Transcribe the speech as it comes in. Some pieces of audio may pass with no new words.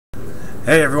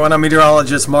Hey everyone, I'm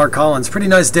meteorologist Mark Collins. Pretty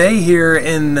nice day here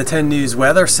in the 10 News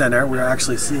Weather Center. We're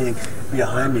actually seeing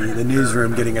behind me the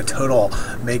newsroom getting a total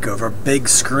makeover. Big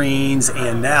screens,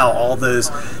 and now all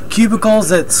those cubicles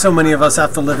that so many of us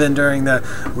have to live in during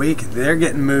the week, they're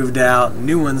getting moved out,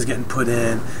 new ones getting put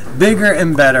in, bigger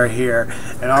and better here,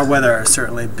 and our weather is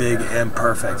certainly big and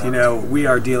perfect. You know, we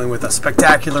are dealing with a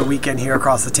spectacular weekend here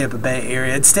across the Tampa Bay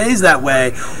area. It stays that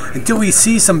way until we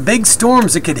see some big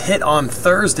storms that could hit on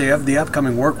Thursday of the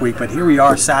upcoming work week, but here we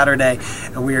are Saturday,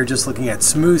 and we are just looking at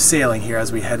smooth sailing here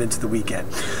as we head into the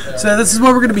weekend. So this is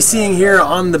what we're going to be seeing here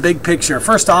on the big picture.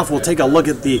 First off, we'll take a look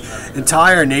at the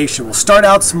entire nation. We'll start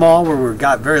out small where we've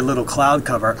got very little cloud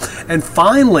cover, and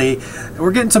finally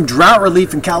we're getting some drought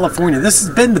relief in California. This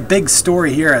has been the big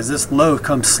story here as this low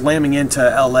comes slamming into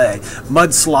LA.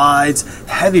 Mudslides,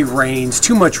 heavy rains,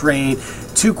 too much rain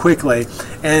too quickly,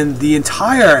 and the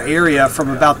entire area from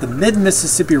about the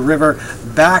mid-Mississippi River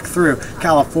back through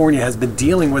California has been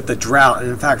dealing with the drought.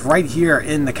 And in fact, right here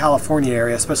in the California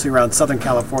area, especially around Southern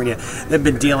California, they've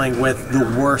been dealing with the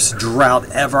worst drought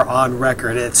ever on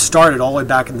record. It started all the way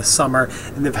back in the summer,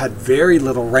 and they've had very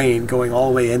little rain going all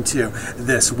the way into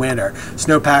this winter.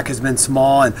 Snowpack has been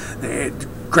small, and the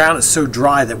ground is so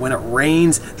dry that when it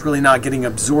rains, it's really not getting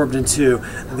absorbed into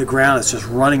the ground. It's just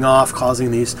running off, causing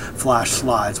these flash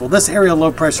slides. Well, this area of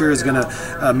low pressure is going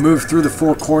to move through the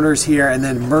four corners here and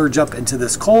then merge up into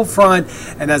this cold front.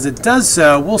 And as it does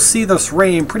so, we'll see this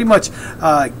rain pretty much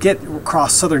get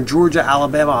across southern Georgia,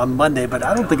 Alabama on Monday, but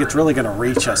I don't think it's really going to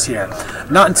reach us here.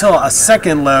 Not until a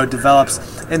second low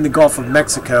develops in the Gulf of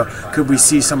Mexico could we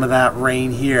see some of that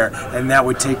rain here, and that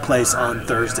would take place on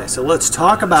Thursday. So let's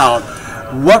talk about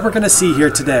what we're going to see here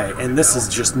today. And this is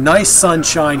just nice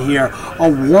sunshine here,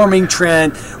 a warming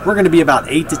trend. We're going to be about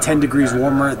 8 to 10 degrees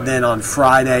warmer than on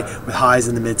Friday with highs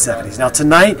in the mid-70s. Now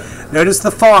tonight, notice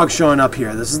the fog showing up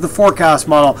here. This is the forecast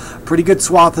model, pretty good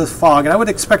swath of fog, and I would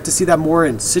expect to see that more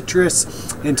in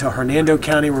Citrus, into Hernando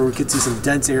County, where we could see some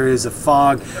dense areas of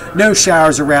fog. No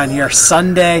showers around here.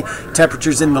 Sunday,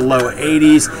 temperatures in the low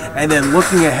 80s. And then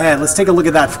looking ahead, let's take a look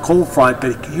at that cold front.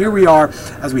 But here we are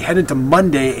as we head into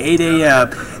Monday, 8 a.m.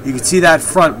 You can see that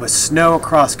front with snow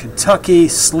across Kentucky,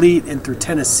 sleet in through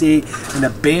Tennessee, and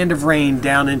a band of rain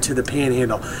down into the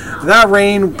Panhandle. That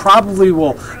rain probably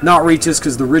will not reach us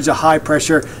because the ridge of high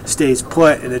pressure stays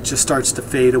put and it just starts to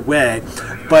fade away.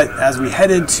 But as we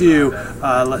head into,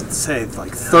 let's say,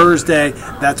 like Thursday,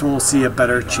 that's when we'll see a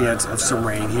better chance of some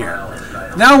rain here.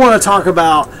 Now I want to talk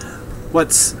about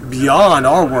what's beyond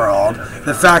our world,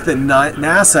 the fact that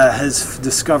NASA has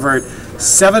discovered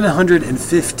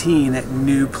 715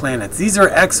 new planets. These are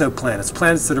exoplanets,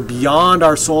 planets that are beyond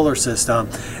our solar system,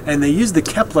 and they use the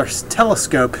Kepler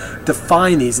telescope to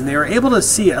find these, and they were able to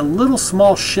see a little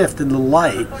small shift in the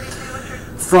light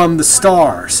from the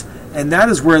stars. And that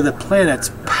is where the planets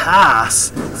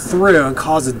pass through and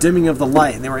cause a dimming of the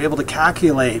light. And they were able to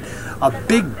calculate a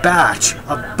big batch,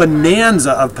 a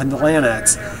bonanza of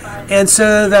planets. And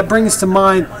so that brings to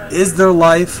mind, is there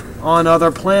life on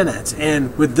other planets?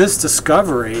 And with this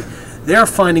discovery, they're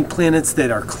finding planets that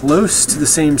are close to the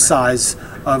same size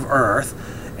of Earth.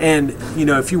 And, you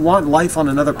know, if you want life on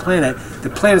another planet, the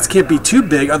planets can't be too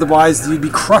big, otherwise you'd be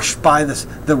crushed by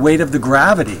the weight of the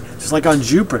gravity, just like on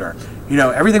Jupiter. You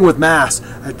know, everything with mass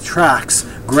attracts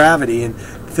gravity, and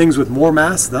things with more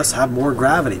mass thus have more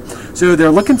gravity. So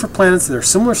they're looking for planets that are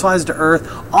similar size to Earth.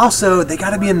 Also, they got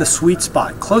to be in the sweet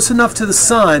spot, close enough to the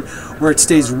sun where it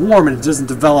stays warm and it doesn't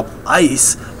develop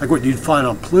ice like what you'd find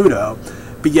on Pluto,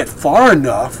 but yet far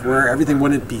enough where everything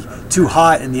wouldn't be too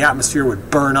hot and the atmosphere would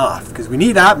burn off, because we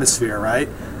need atmosphere, right?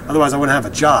 Otherwise I wouldn't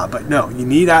have a job. But no, you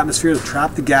need atmosphere to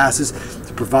trap the gases,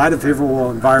 to provide a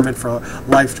favorable environment for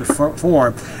life to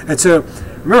form. And so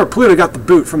remember, Pluto got the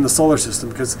boot from the solar system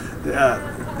because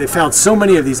they found so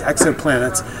many of these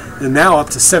exoplanets, and now up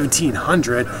to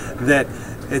 1,700, that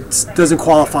it doesn't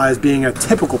qualify as being a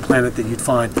typical planet that you'd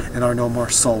find in our normal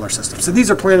solar system. So these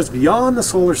are planets beyond the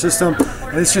solar system,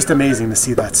 and it's just amazing to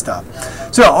see that stuff.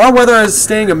 So our weather is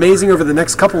staying amazing over the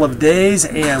next couple of days,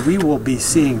 and we will be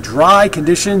seeing dry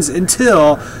conditions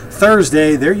until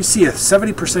Thursday. There you see a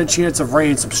 70% chance of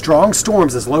rain, some strong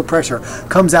storms as low pressure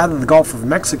comes out of the Gulf of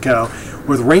Mexico,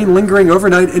 with rain lingering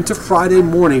overnight into Friday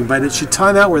morning. But it should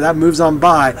time out where that moves on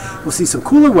by. We'll see some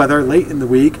cooler weather late in the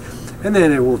week, and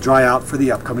then it will dry out for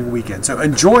the upcoming weekend. So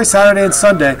enjoy Saturday and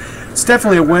Sunday. It's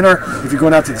definitely a winner if you're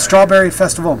going out to the Strawberry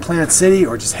Festival in Plant City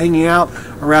or just hanging out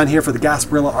around here for the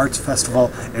Gasparilla Arts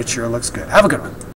Festival. It sure looks good. Have a good one.